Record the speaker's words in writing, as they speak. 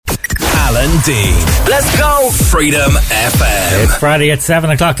and Deane. Let's go! Freedom FM. It's Friday at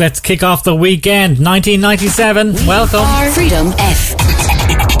 7 o'clock. Let's kick off the weekend. 1997. Welcome. Freedom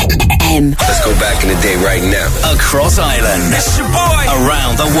FM. Let's go back in the day right now. Across Ireland. It's your boy.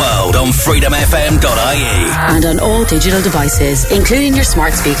 Around the world on freedomfm.ie. And on all digital devices, including your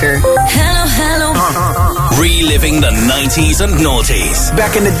smart speaker. Hello. Reliving the 90s and noughties.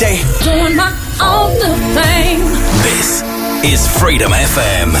 Back in the day. Doing my own thing. This is Freedom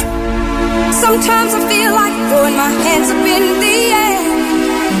FM. Sometimes I feel like throwing my hands up in the air.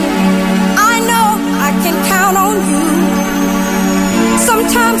 I know I can count on you.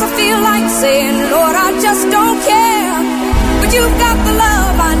 Sometimes I feel like saying, Lord, I just don't care. But you've got the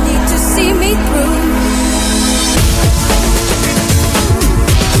love I need to see me through.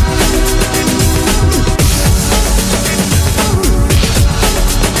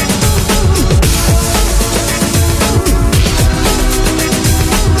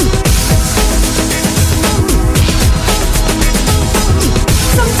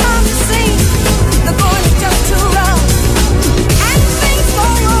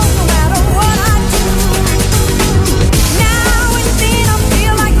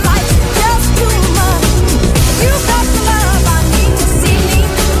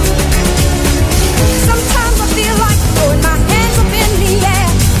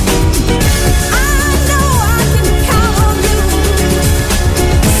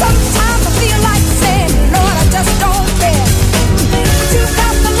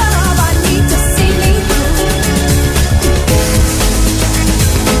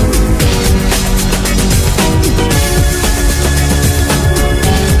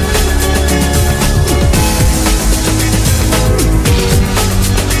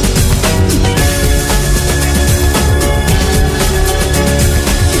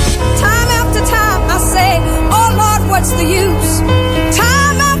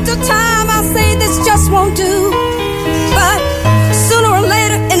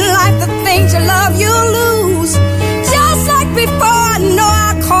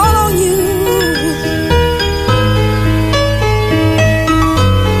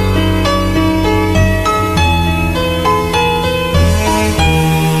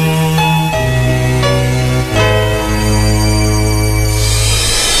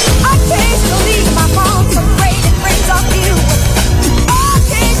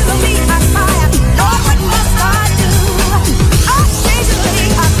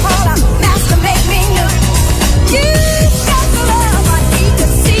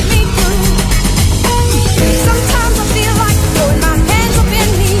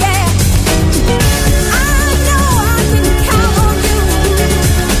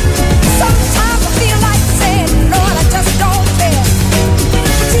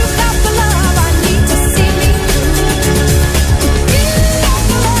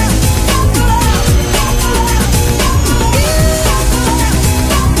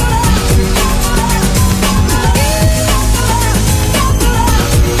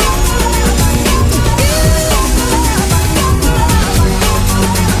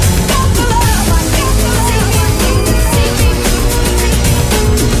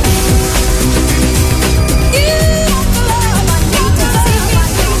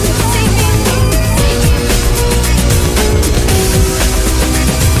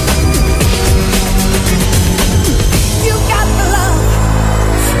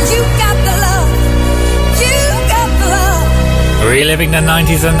 Reliving the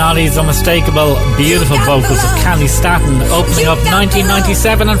 90s and noughties, unmistakable, beautiful vocals of Candy Staton, opening up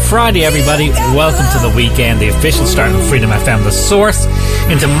 1997 on Friday, everybody. Welcome to the weekend, the official start of Freedom FM, the source.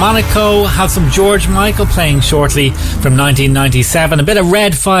 Into Monaco, have some George Michael playing shortly from 1997. A bit of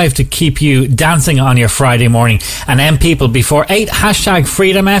Red 5 to keep you dancing on your Friday morning. And M People before 8, hashtag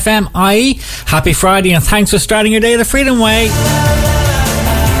Freedom FM, i.e. happy Friday and thanks for starting your day the Freedom way.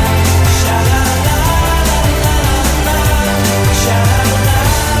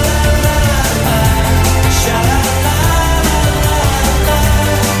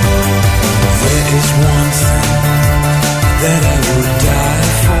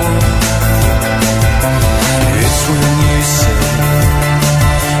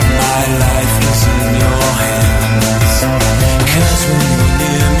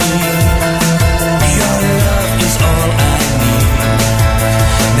 Your love is all I need.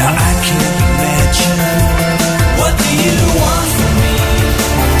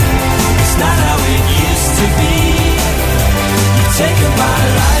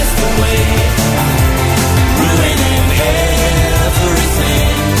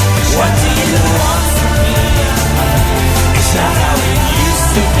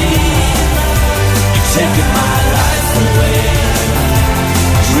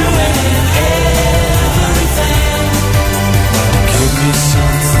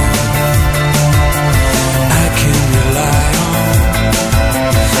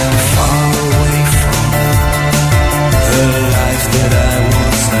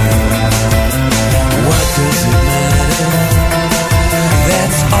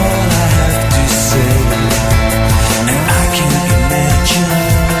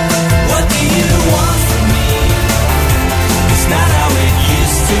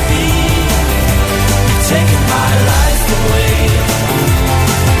 to be. You've taken my life away,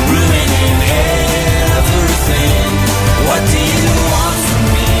 ruining everything. What do you want from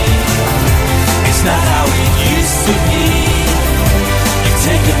me? It's not how it used to be. You've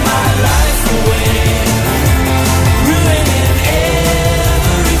taken my life away, ruining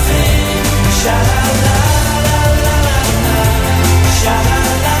everything. Sha-la-la, la-la-la-la,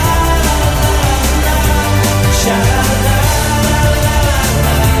 sha-la-la-la-la-la,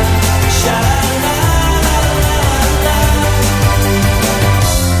 sha-la-la-la-la-la, sha-la-la-la-la-la.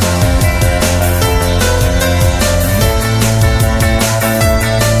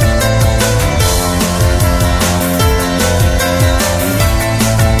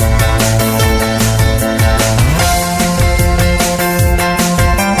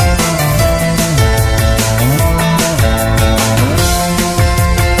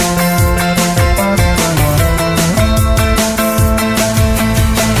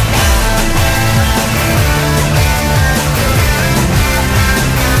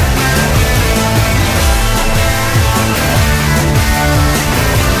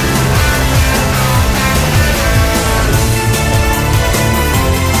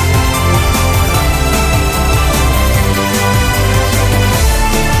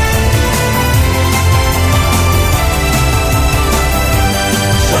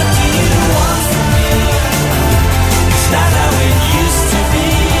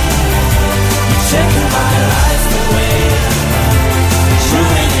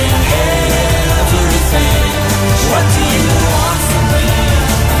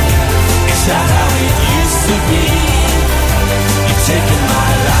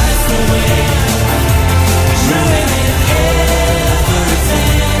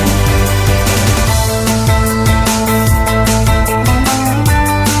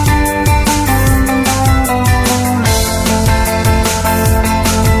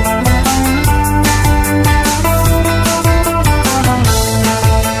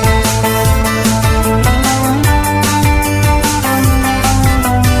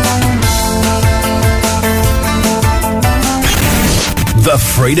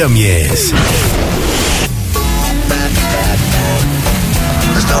 Freedom Years.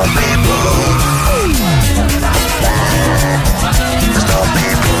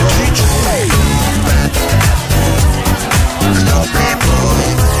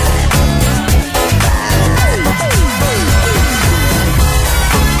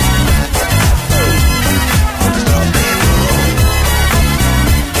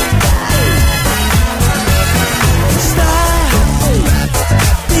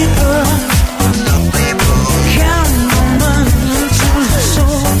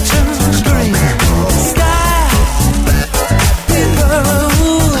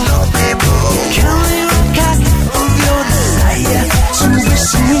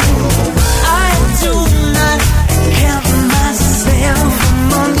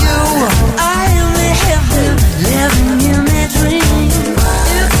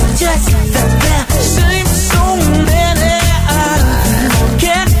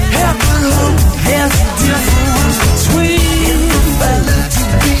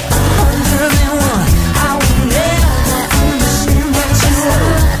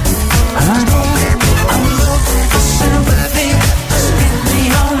 Sympathy, spit me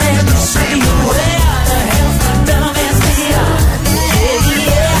on it.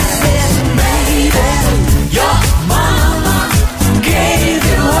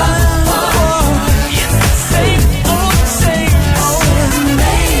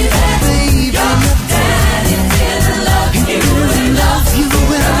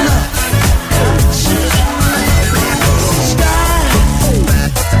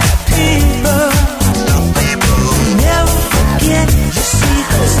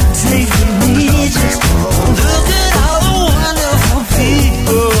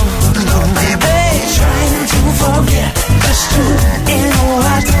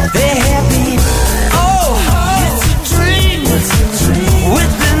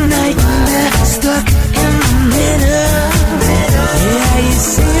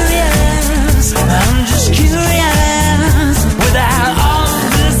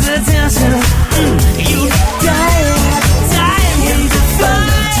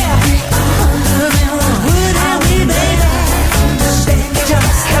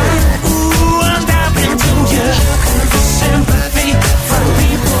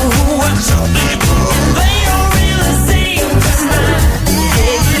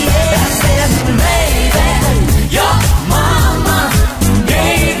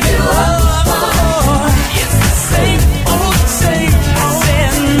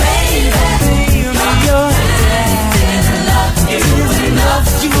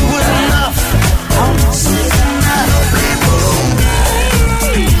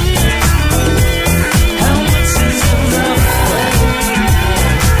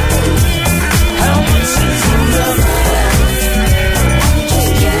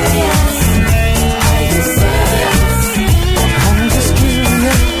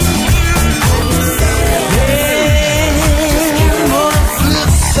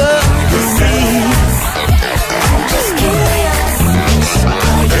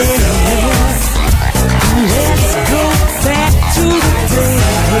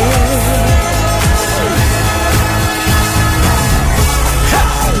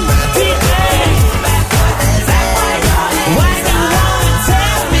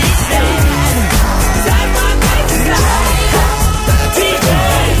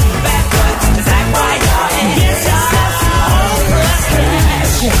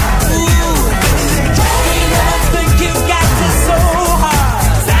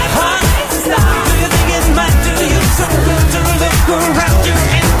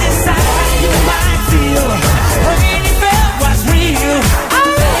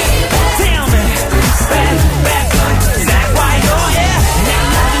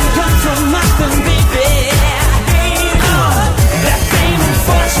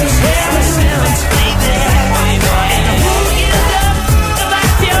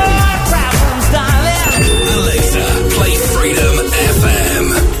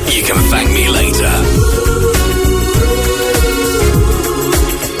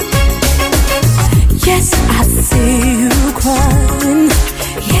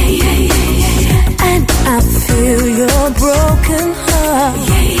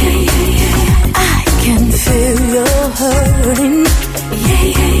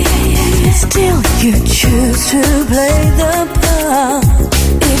 to play the part.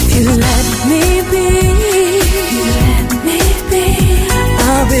 If you let me be,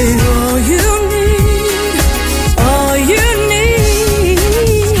 I'll be all you need, all you need.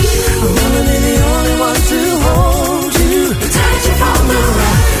 I wanna be the only one to hold you, touch you from the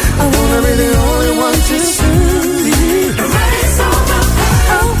right. I wanna be the only one to soothe you, erase all the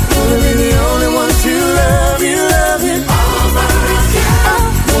past. I wanna be the only one to love you over again. I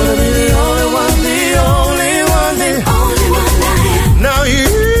wanna be the only one, the only one, the only one I am. Now you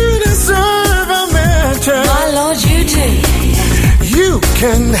deserve a mansion, my Lord, you do. You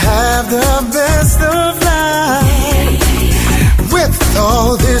can have the best of life. With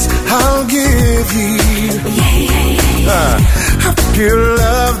all this I'll give you a pure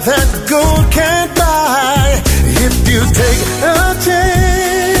love that gold can't buy. If you take a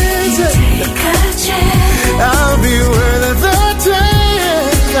chance, I'll be worth the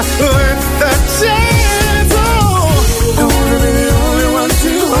chance, worth the chance. Oh, I wanna be the only one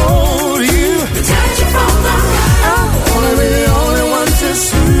to hold you, touch you from the right. I wanna be the only one to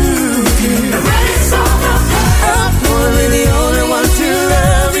soothe you, erase all the past. I wanna be the only one to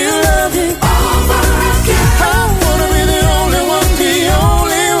love you over again. I wanna be the only one, the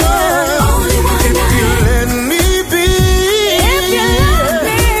only one. If you let me be,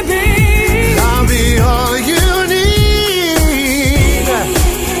 I'll be all you need.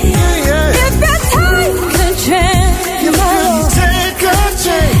 Yeah. If you take a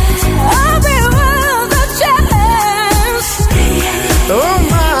chance, I'll be worth a chance. Oh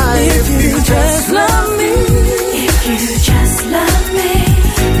my, if you just love me,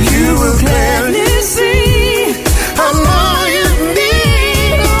 you will gladly see I'm all you need.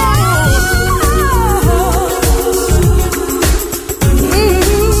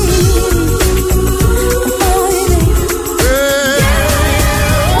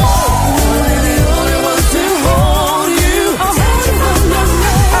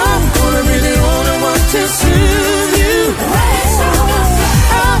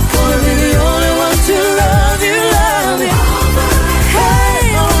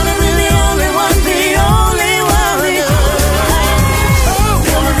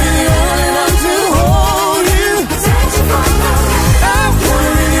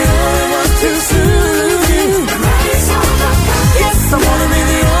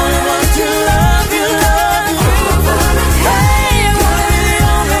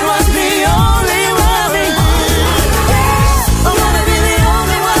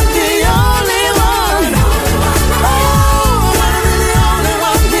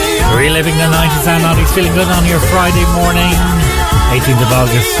 Reliving the 90s and Ollie's feeling good on your Friday morning, 18th of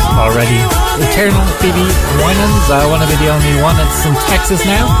August already. Eternal Phoebe Winans, I want to be the only one. It's from Texas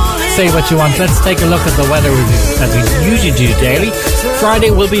now. Say what you want. Let's take a look at the weather review as we usually do daily.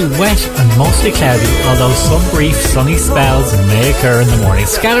 Friday will be wet and mostly cloudy, although some brief sunny spells may occur in the morning.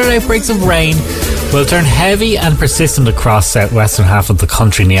 Scattered outbreaks of rain will turn heavy and persistent across southwestern half of the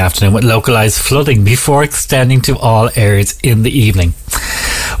country in the afternoon, with localised flooding before extending to all areas in the evening.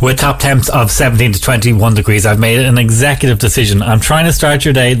 With top temps of 17 to 21 degrees, I've made an executive decision. I'm trying to start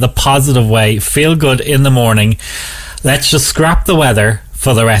your day the positive way, feel good in the morning. Let's just scrap the weather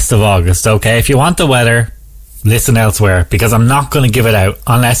for the rest of August, okay? If you want the weather, listen elsewhere, because I'm not going to give it out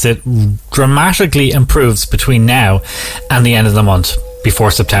unless it dramatically improves between now and the end of the month,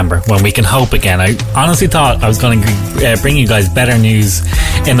 before September, when we can hope again. I honestly thought I was going to bring you guys better news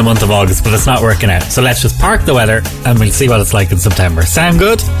in the month of August, but it's not working out. So let's just park the weather and we'll see what it's like in September. Sound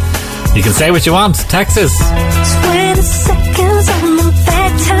good? You can say what you want. Texas. 20 seconds on the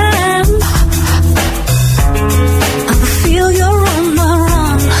bedtime. I feel you're on the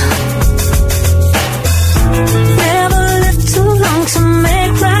run. Never lived too long to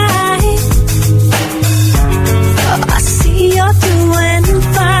make right. I see you're doing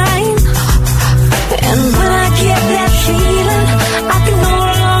fine. And when I get that feeling, I can no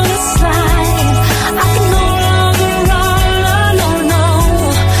longer slide. I can no longer run, no.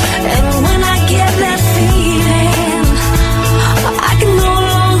 And when I get that feeling, I can no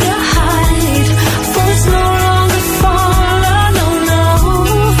longer hide. For it's no longer fun, no.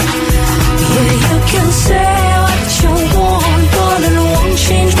 Yeah, you can say what you want, but it won't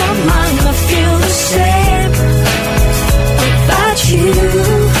change my mind. I feel the same about you.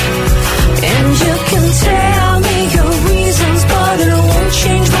 And you can tell me your reasons, but it won't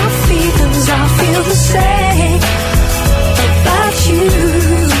change my feelings. I feel the same about you.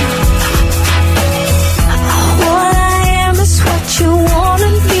 What I am is what you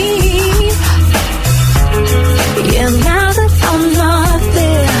wanna be. Yeah, now that I'm not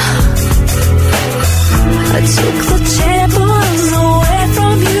there, I took the tables away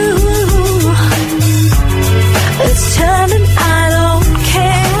from you.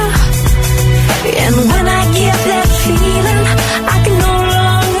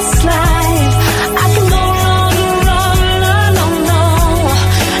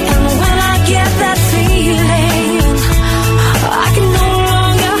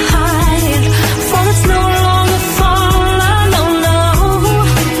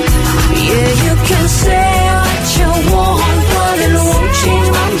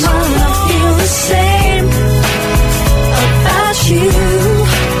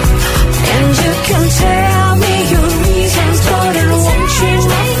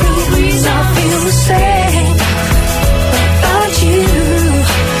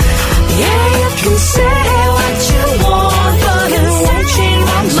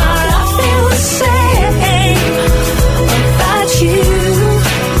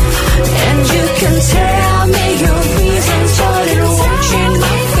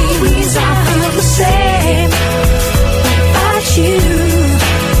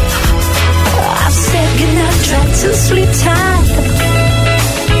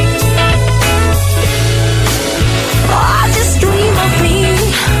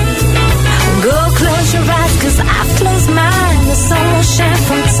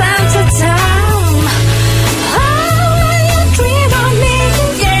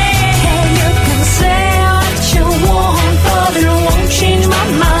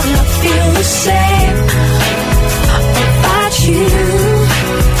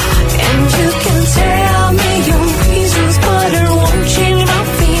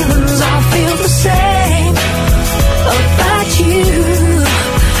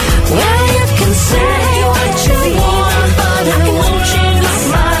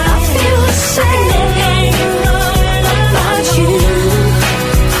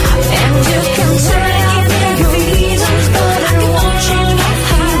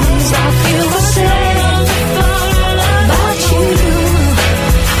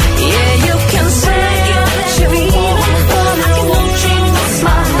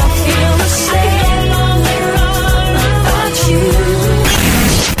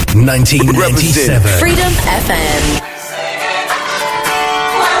 1997. Freedom FM.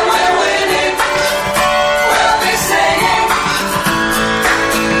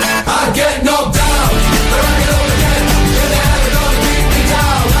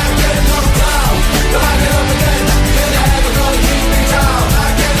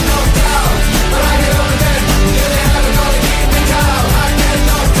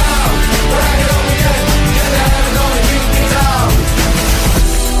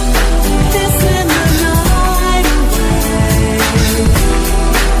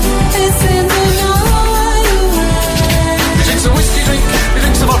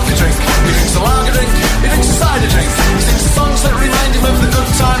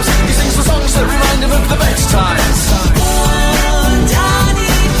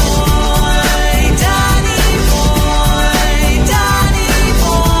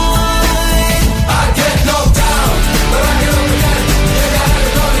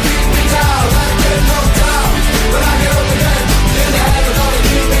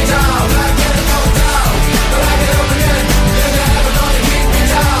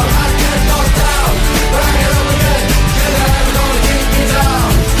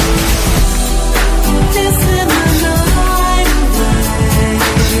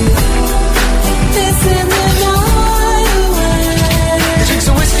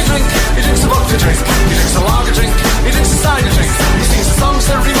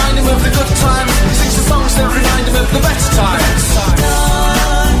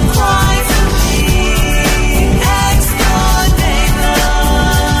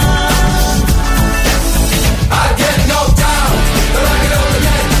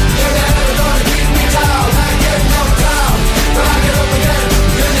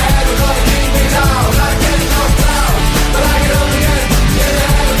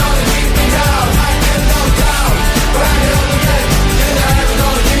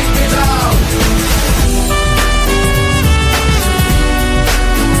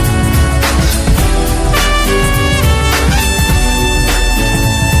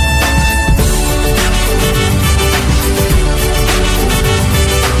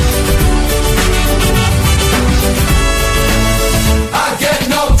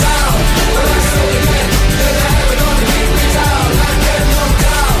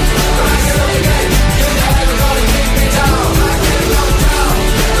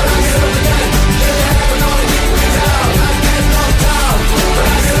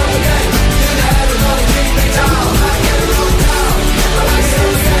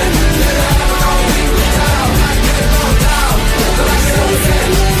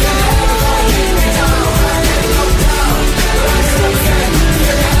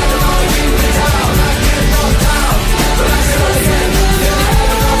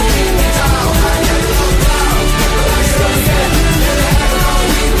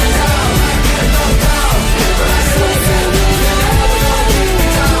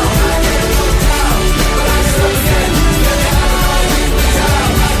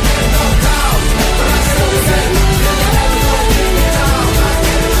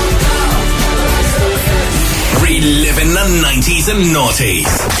 Reliving the 90s and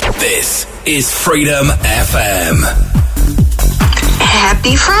noughties. This is Freedom FM.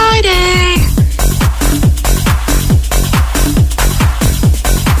 Happy Friday!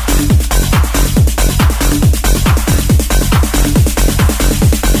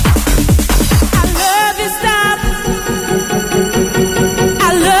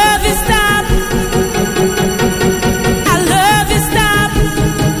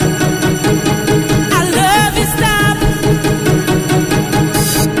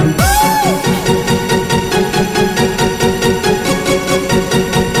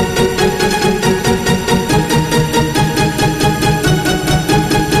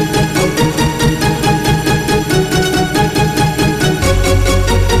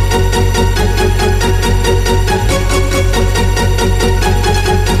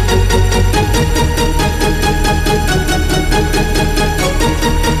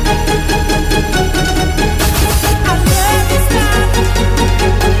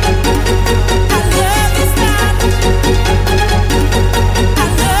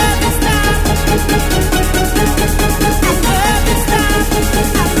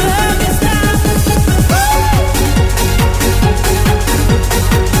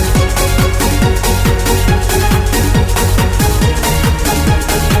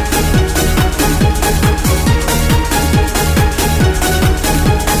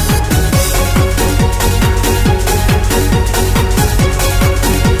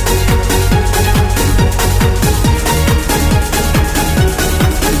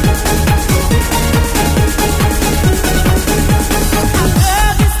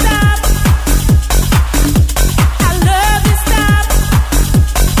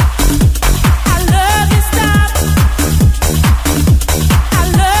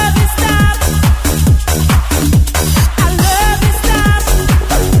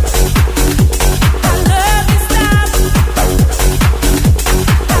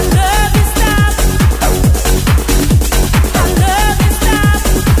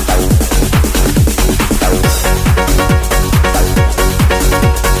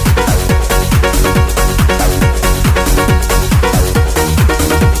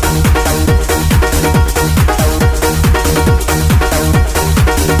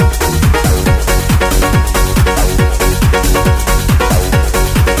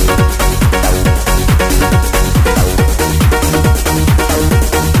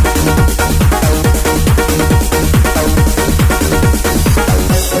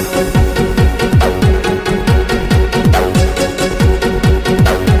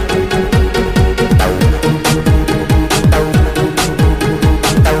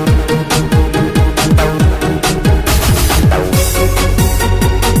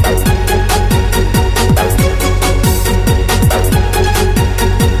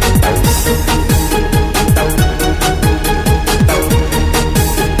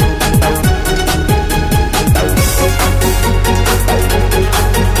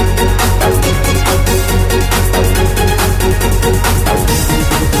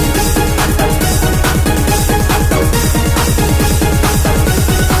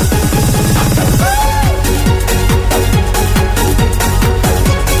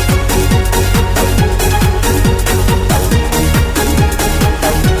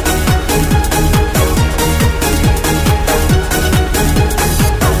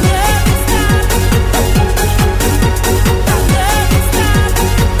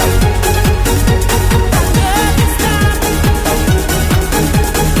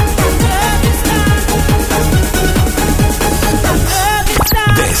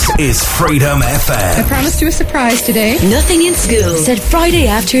 is Freedom FM. I promised you a surprise today. Nothing in school said Friday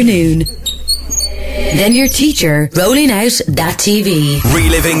afternoon. Then your teacher rolling out that TV.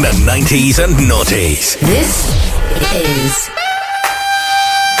 Reliving the 90s and noughties. This is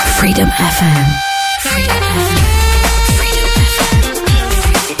Freedom FM. Freedom FM.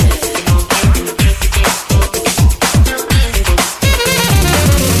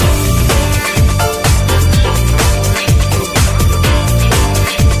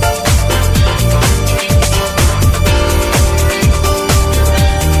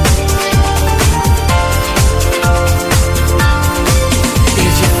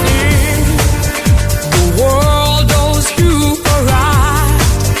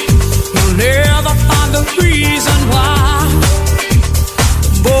 Reason why,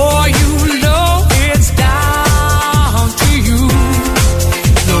 boy, you know it's down to you.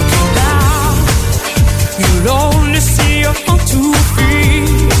 Looking down, you'll only see your own 2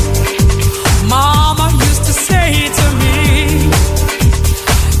 feet. Mama used to say to me,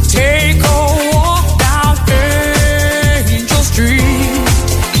 take a walk down Angel Street.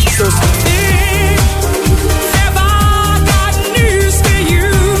 So something, have I got news for you?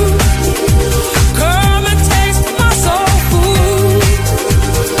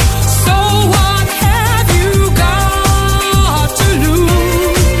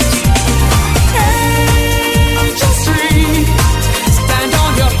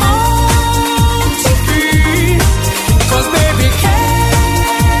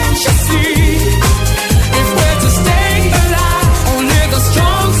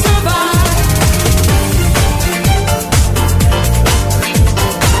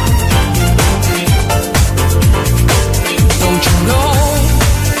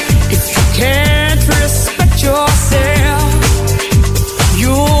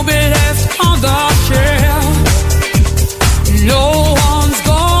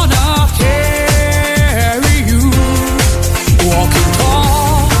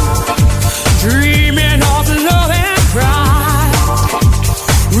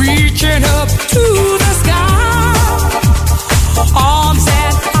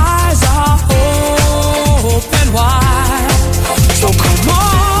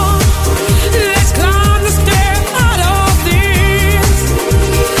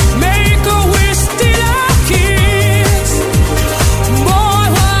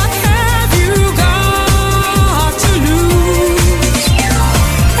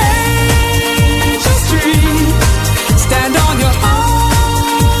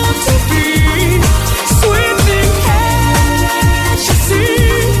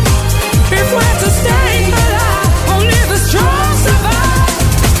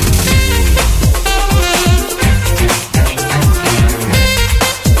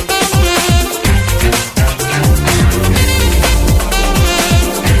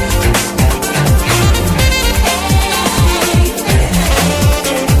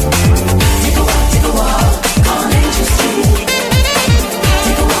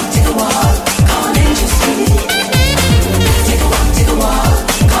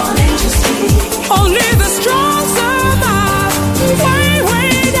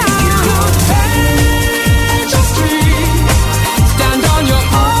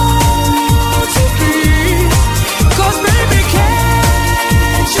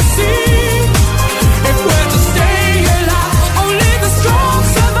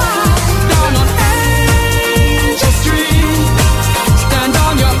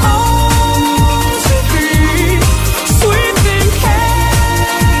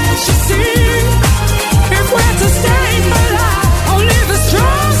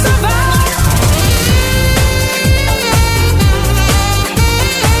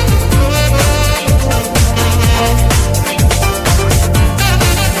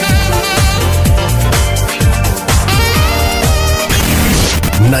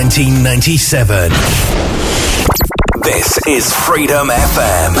 '97. This is Freedom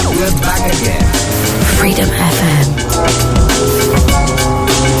FM. We're back again. Freedom FM.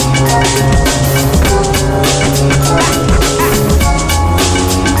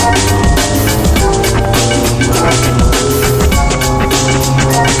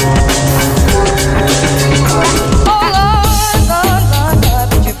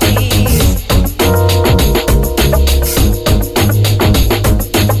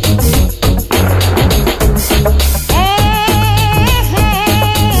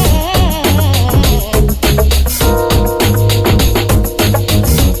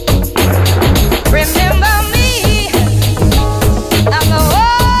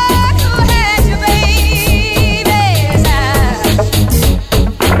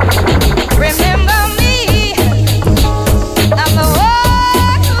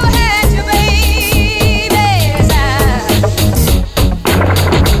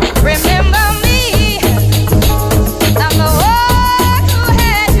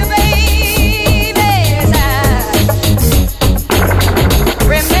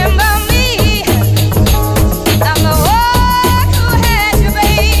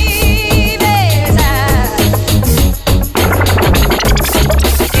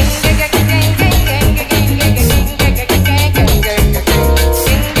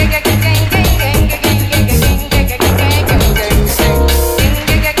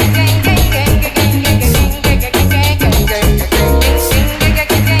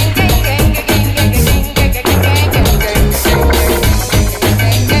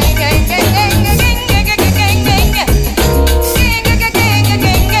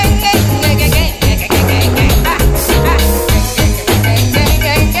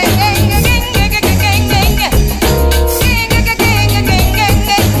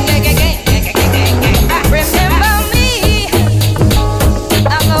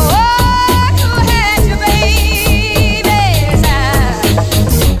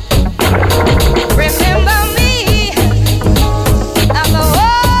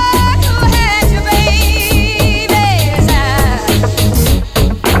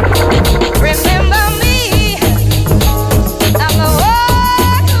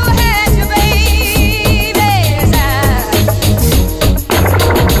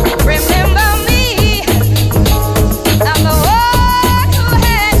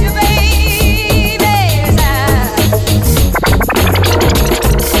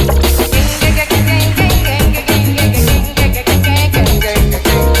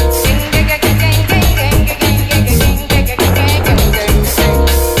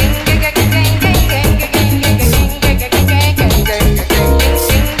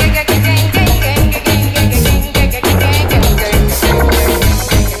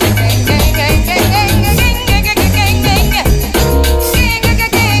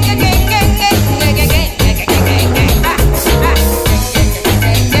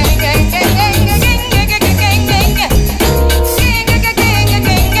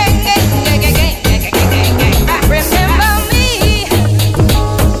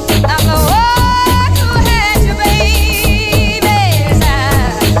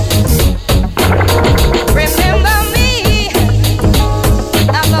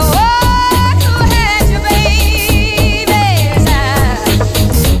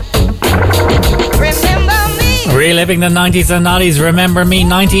 Reliving the 90s and noughties. Remember Me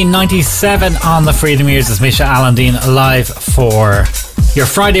 1997 on the Freedom Years. Is Misha Alan Deane live for your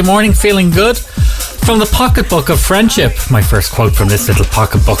Friday morning. Feeling good? From the Pocketbook of Friendship. My first quote from this little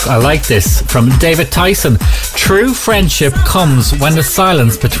pocketbook. I like this. From David Tyson. True friendship comes when the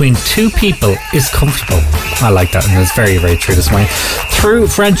silence between two people is comfortable. I like that, and it's very, very true this morning. True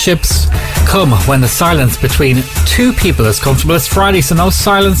friendships come when the silence between two people is comfortable. It's Friday, so no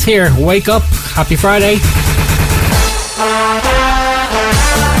silence here. Wake up. Happy Friday.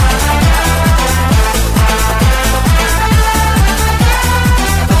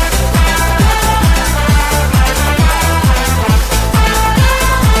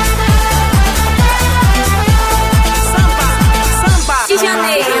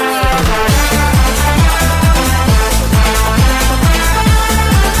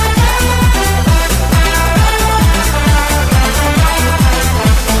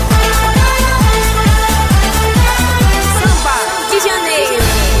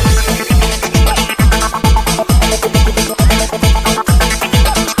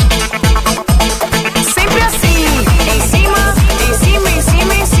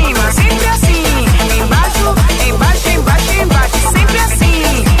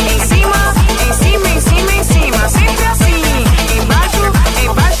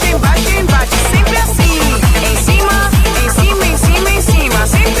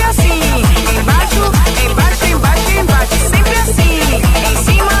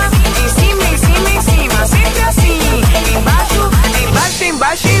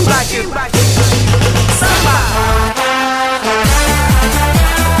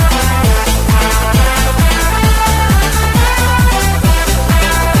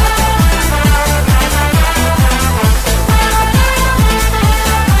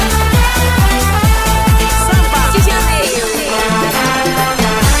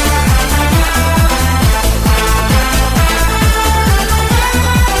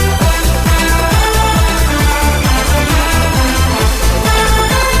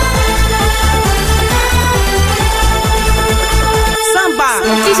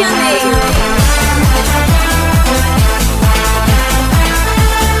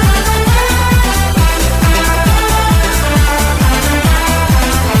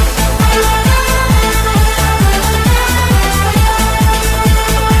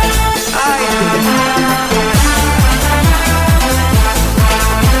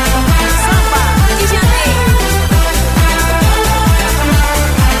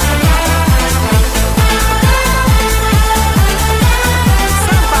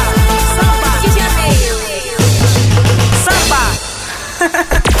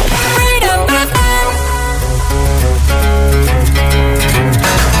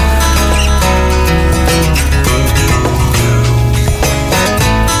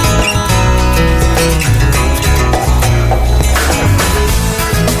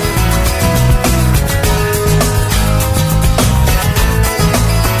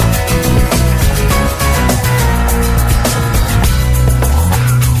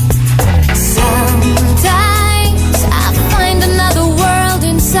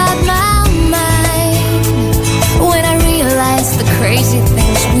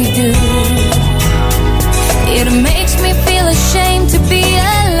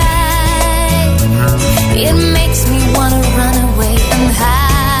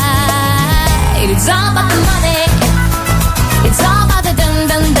 It's all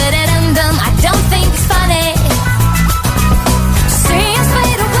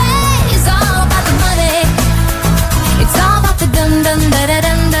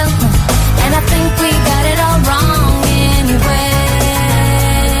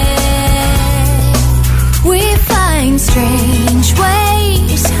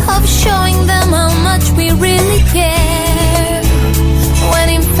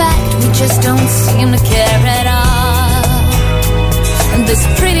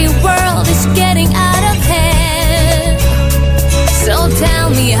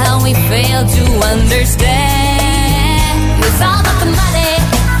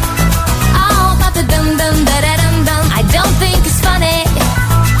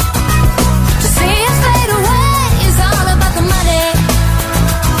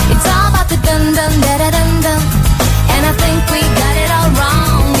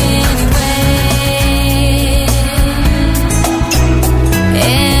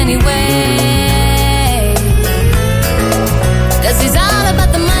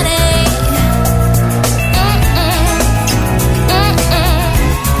about the money.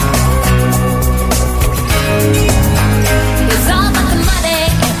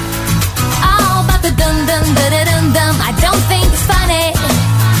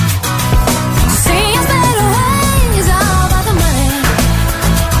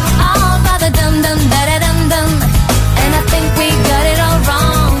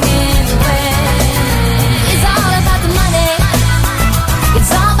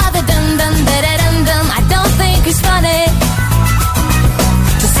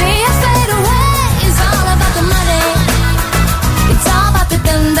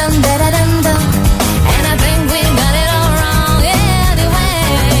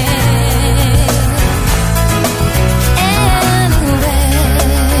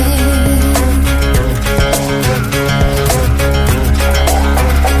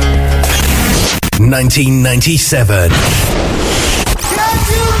 1997.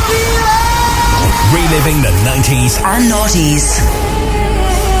 Reliving the 90s and noughties.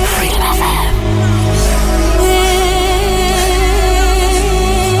 Freedom FM.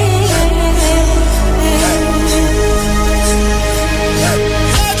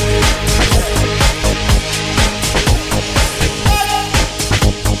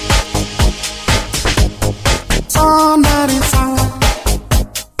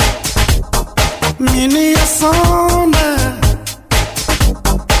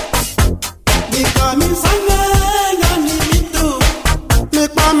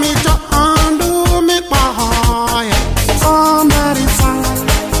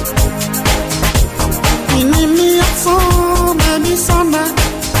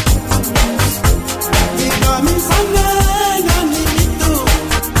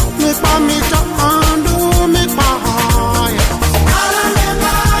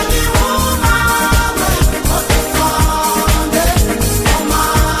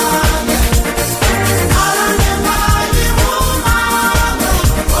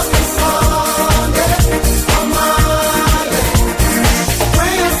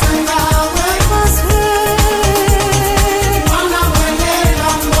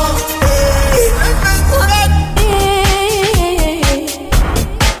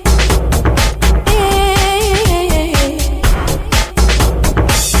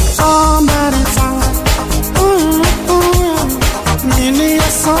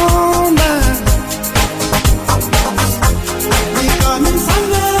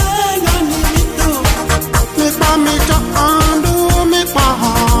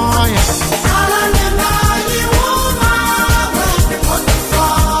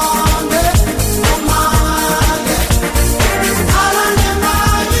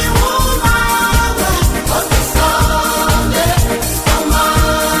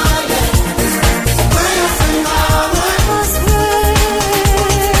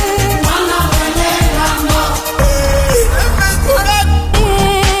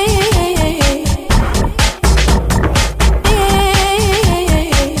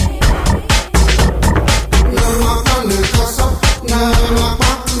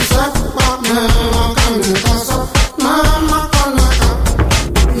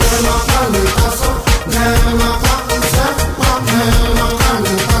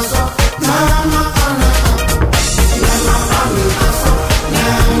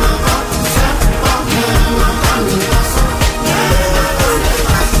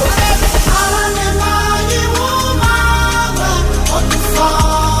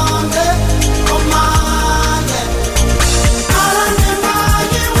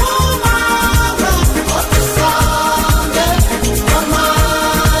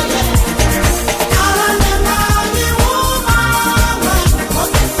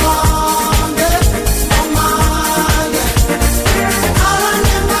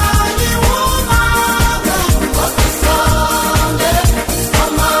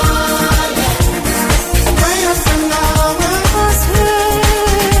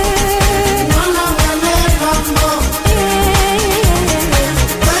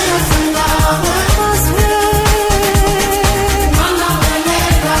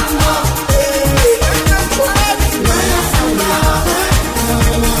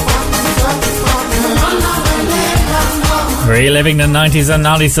 Reliving the 90s and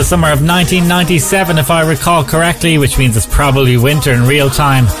noughties, the summer of 1997, if I recall correctly, which means it's probably winter in real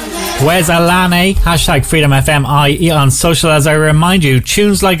time. Wes Alane, hashtag Freedom FM IE on social, as I remind you,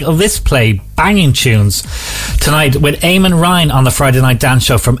 tunes like this play, banging tunes. Tonight with Eamon Ryan on the Friday Night Dance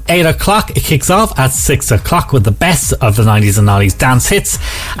Show from 8 o'clock. It kicks off at 6 o'clock with the best of the 90s and noughties dance hits.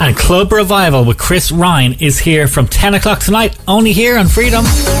 And Club Revival with Chris Ryan is here from 10 o'clock tonight, only here on Freedom.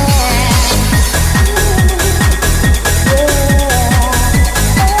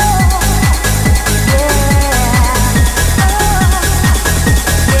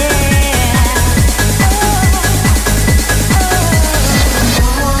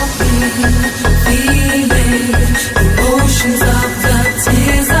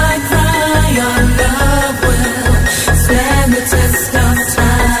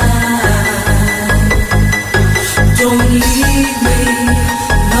 Don't leave me,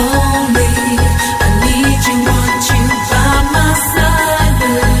 no.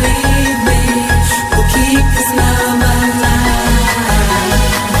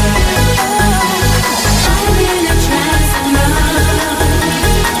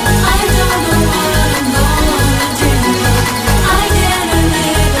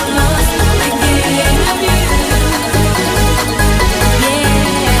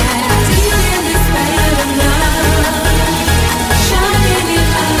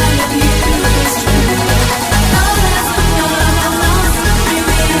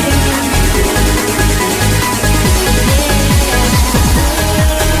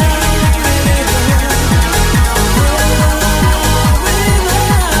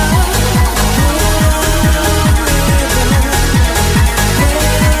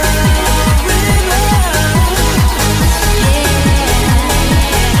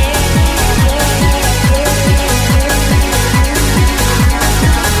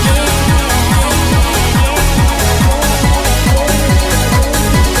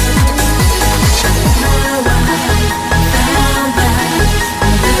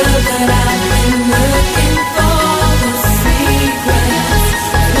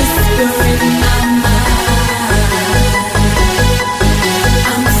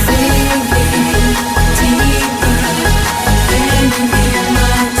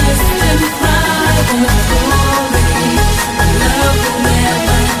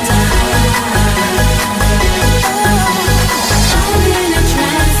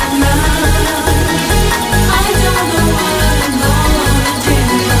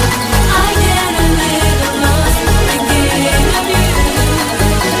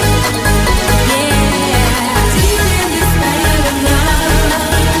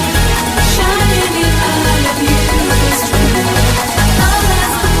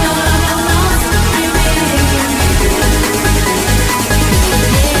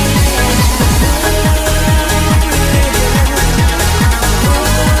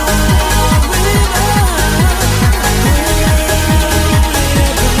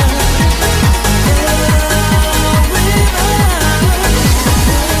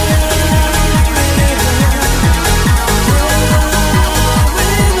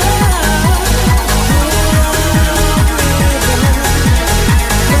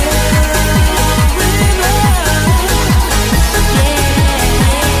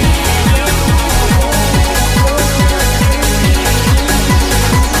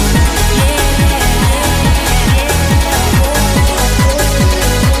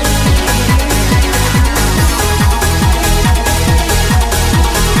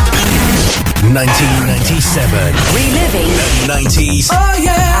 1997. Reliving The 90s. Oh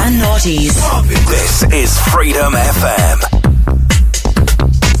yeah. and noughties. This is Freedom FM.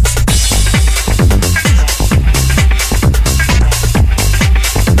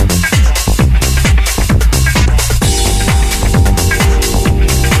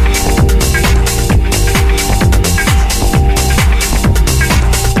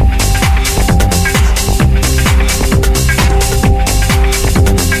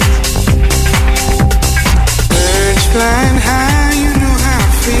 Flying high, you know how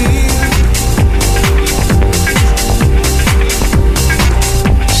I feel.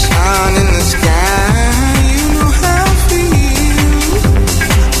 Sun in the sky, you know how I feel.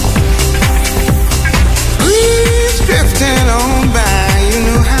 Breeze drifting on by, you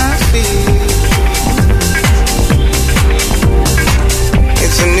know how I feel.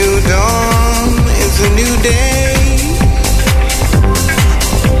 It's a new dawn, it's a new day.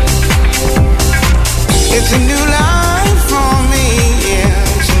 It's a new life for me,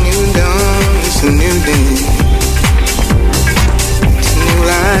 yeah. It's a new dawn, it's a new day. It's a new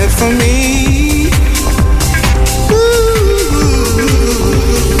life for me.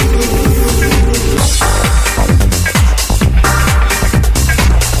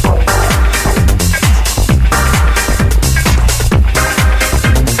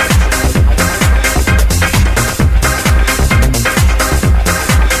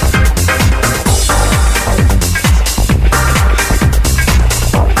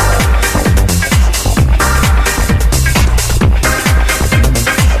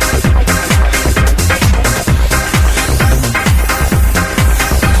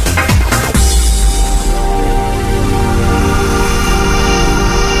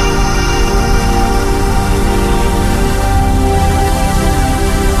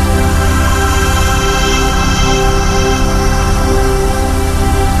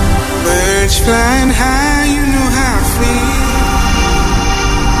 Flying high, you know how I feel.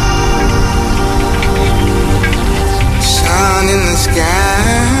 Sun in the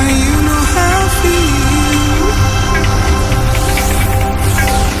sky, you know how I feel.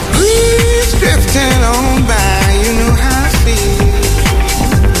 Breeze drifting on by, you know how I feel.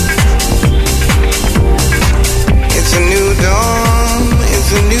 It's a new dawn,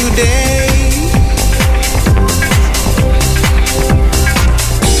 it's a new day.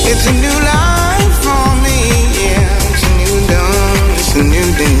 It's a new life for me, yeah. It's a new dawn, it's a new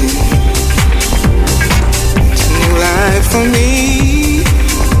day. It's a new life for me.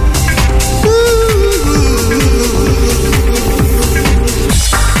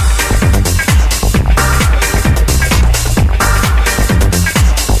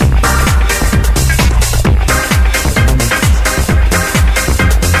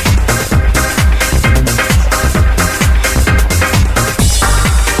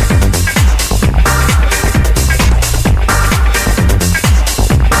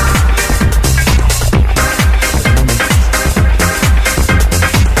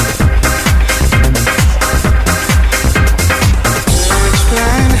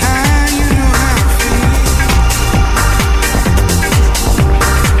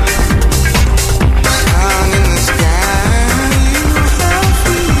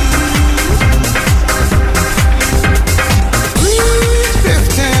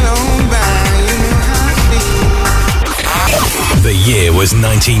 Was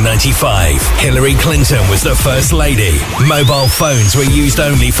 1995. Hillary Clinton was the First Lady. Mobile phones were used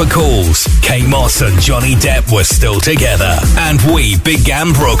only for calls. Kate Moss and Johnny Depp were still together. And we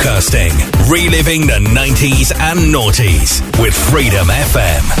began broadcasting, reliving the 90s and noughties with Freedom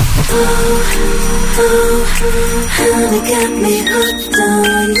FM. Honey got me hooked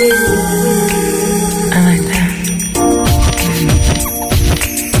on you. I like that.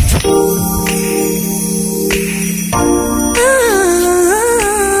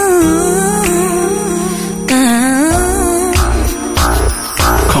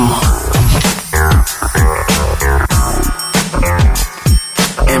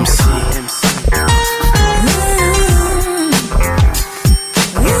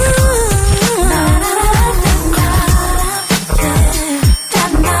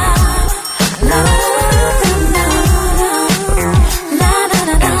 La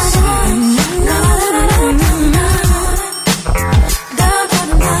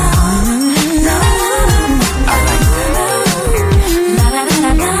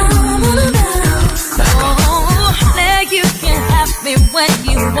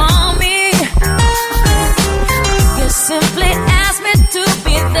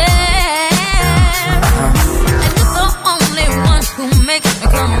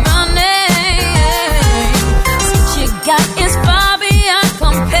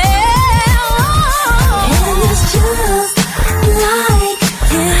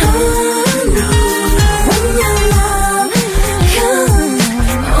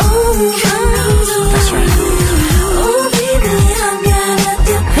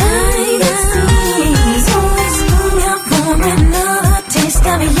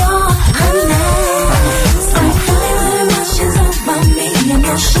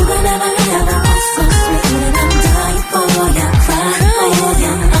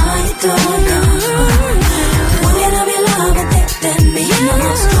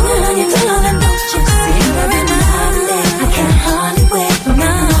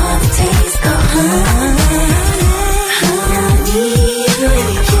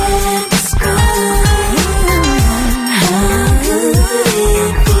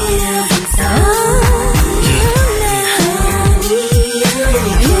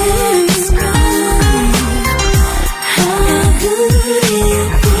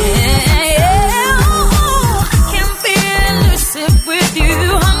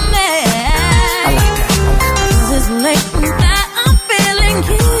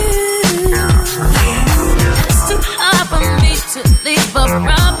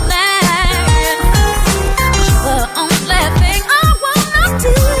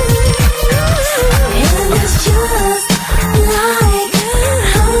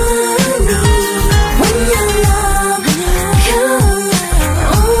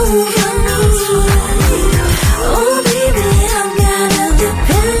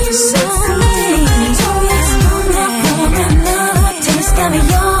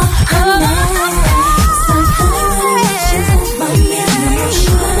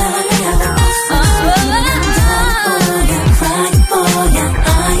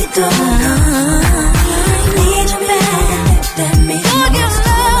need you back. Let me put your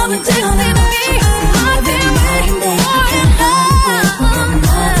love into me. Every Monday I can't help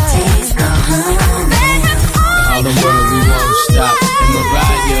another taste of honey. All the world we won't stop.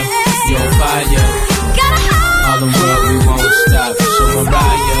 Mariah, you're on fire. All the world we won't stop. So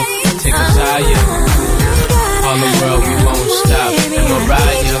Mariah, take us higher. All the world we won't stop.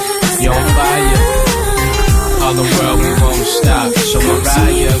 Mariah, you're on fire. All the world we won't stop. So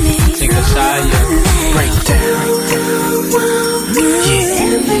Mariah, take us higher. Break down. Yeah.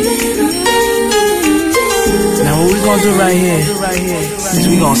 Now what we gonna do right here is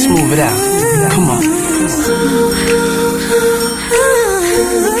we gonna smooth it out. Come on.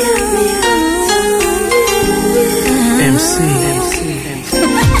 MC,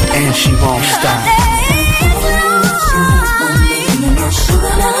 and she won't stop.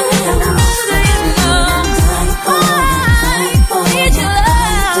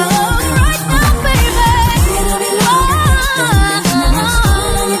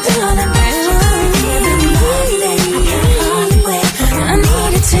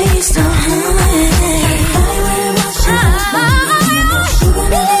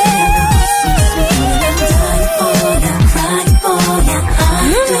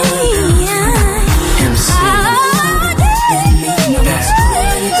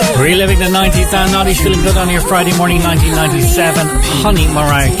 Reliving the 90s now, Noddy's feeling good on your Friday morning, 1997. Honey,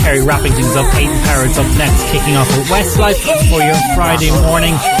 Mariah Carey wrapping things up. Peyton Parrott's up next, kicking off with Westlife for your Friday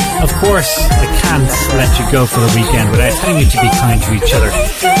morning. Of course, I can't let you go for the weekend without telling you to be kind to each other.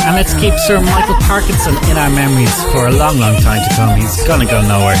 And let's keep Sir Michael Parkinson in our memories for a long, long time to come. He's gonna go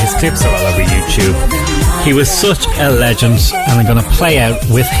nowhere. His clips are all over YouTube. He was such a legend, and I'm going to play out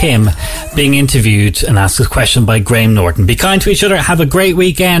with him being interviewed and asked a question by Graham Norton. Be kind to each other. Have a great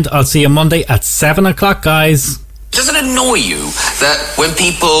weekend. I'll see you Monday at 7 o'clock, guys. Does it annoy you that when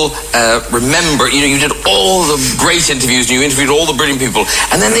people remember, you did all the great interviews and you interviewed all the brilliant people,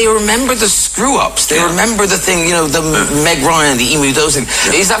 and then they remember the screw-ups, they remember the thing, the Meg Ryan, the Emu, those things.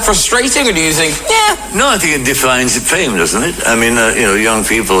 Yeah. Is that frustrating, or do you think, No, I think it defines fame, doesn't it? I mean, young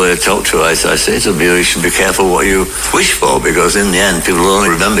people talk to, I say to them, you should be careful what you wish for, because in the end, people will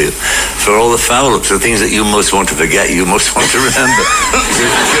only remember you for all the foul-ups, the things that you most want to forget, you most want to remember. It's the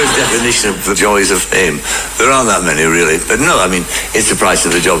pure definition of the joys of fame. There aren't that many, really. But no, I mean, it's the price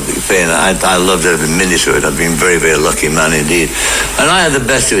of the job that you're paying. I loved every minute of it. I've been very, very lucky man indeed. And I had the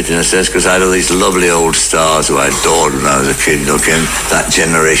best of it in a sense, because I had all these lovely old stars who I adored when I was a kid, came that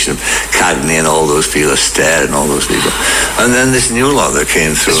generation of Cagney and all those people, Astaire and all those people. And then this new lot that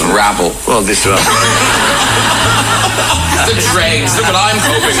came through. This rabble. Well, this rabble. The dregs. Look what I'm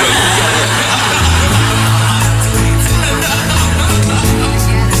coping with.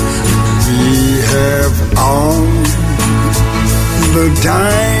 We have all the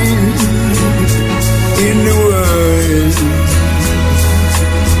time in the world,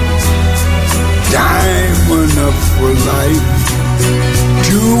 time enough for life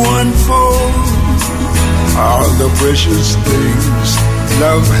to unfold all the precious things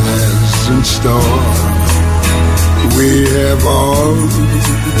love has in store. We have all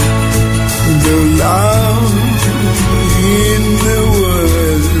the love in the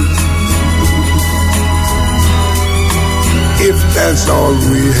world. If that's all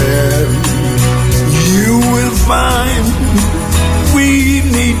we have, you will find we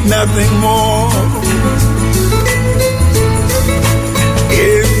need nothing more.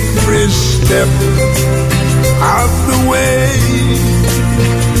 Every step of the way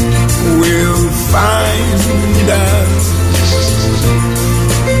will find us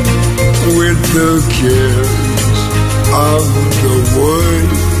with the cares of the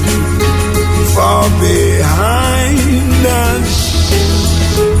world far behind us.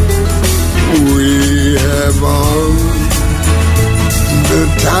 We have all the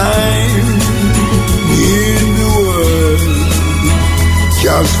time in the world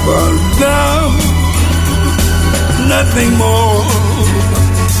just for love, nothing more,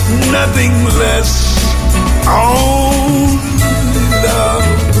 nothing less, only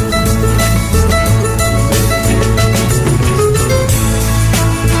love.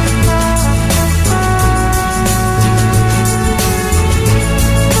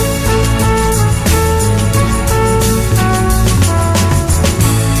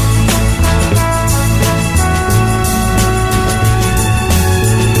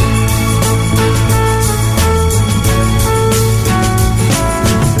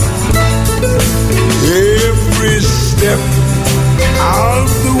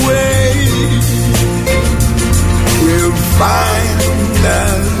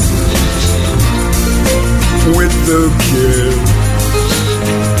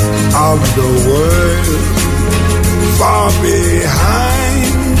 of the world far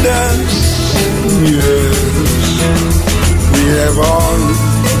behind us. Yes, we have all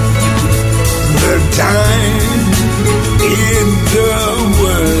the time in the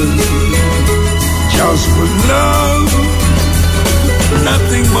world just for love,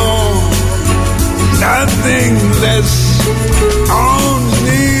 nothing more, nothing less,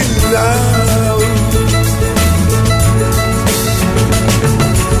 only love.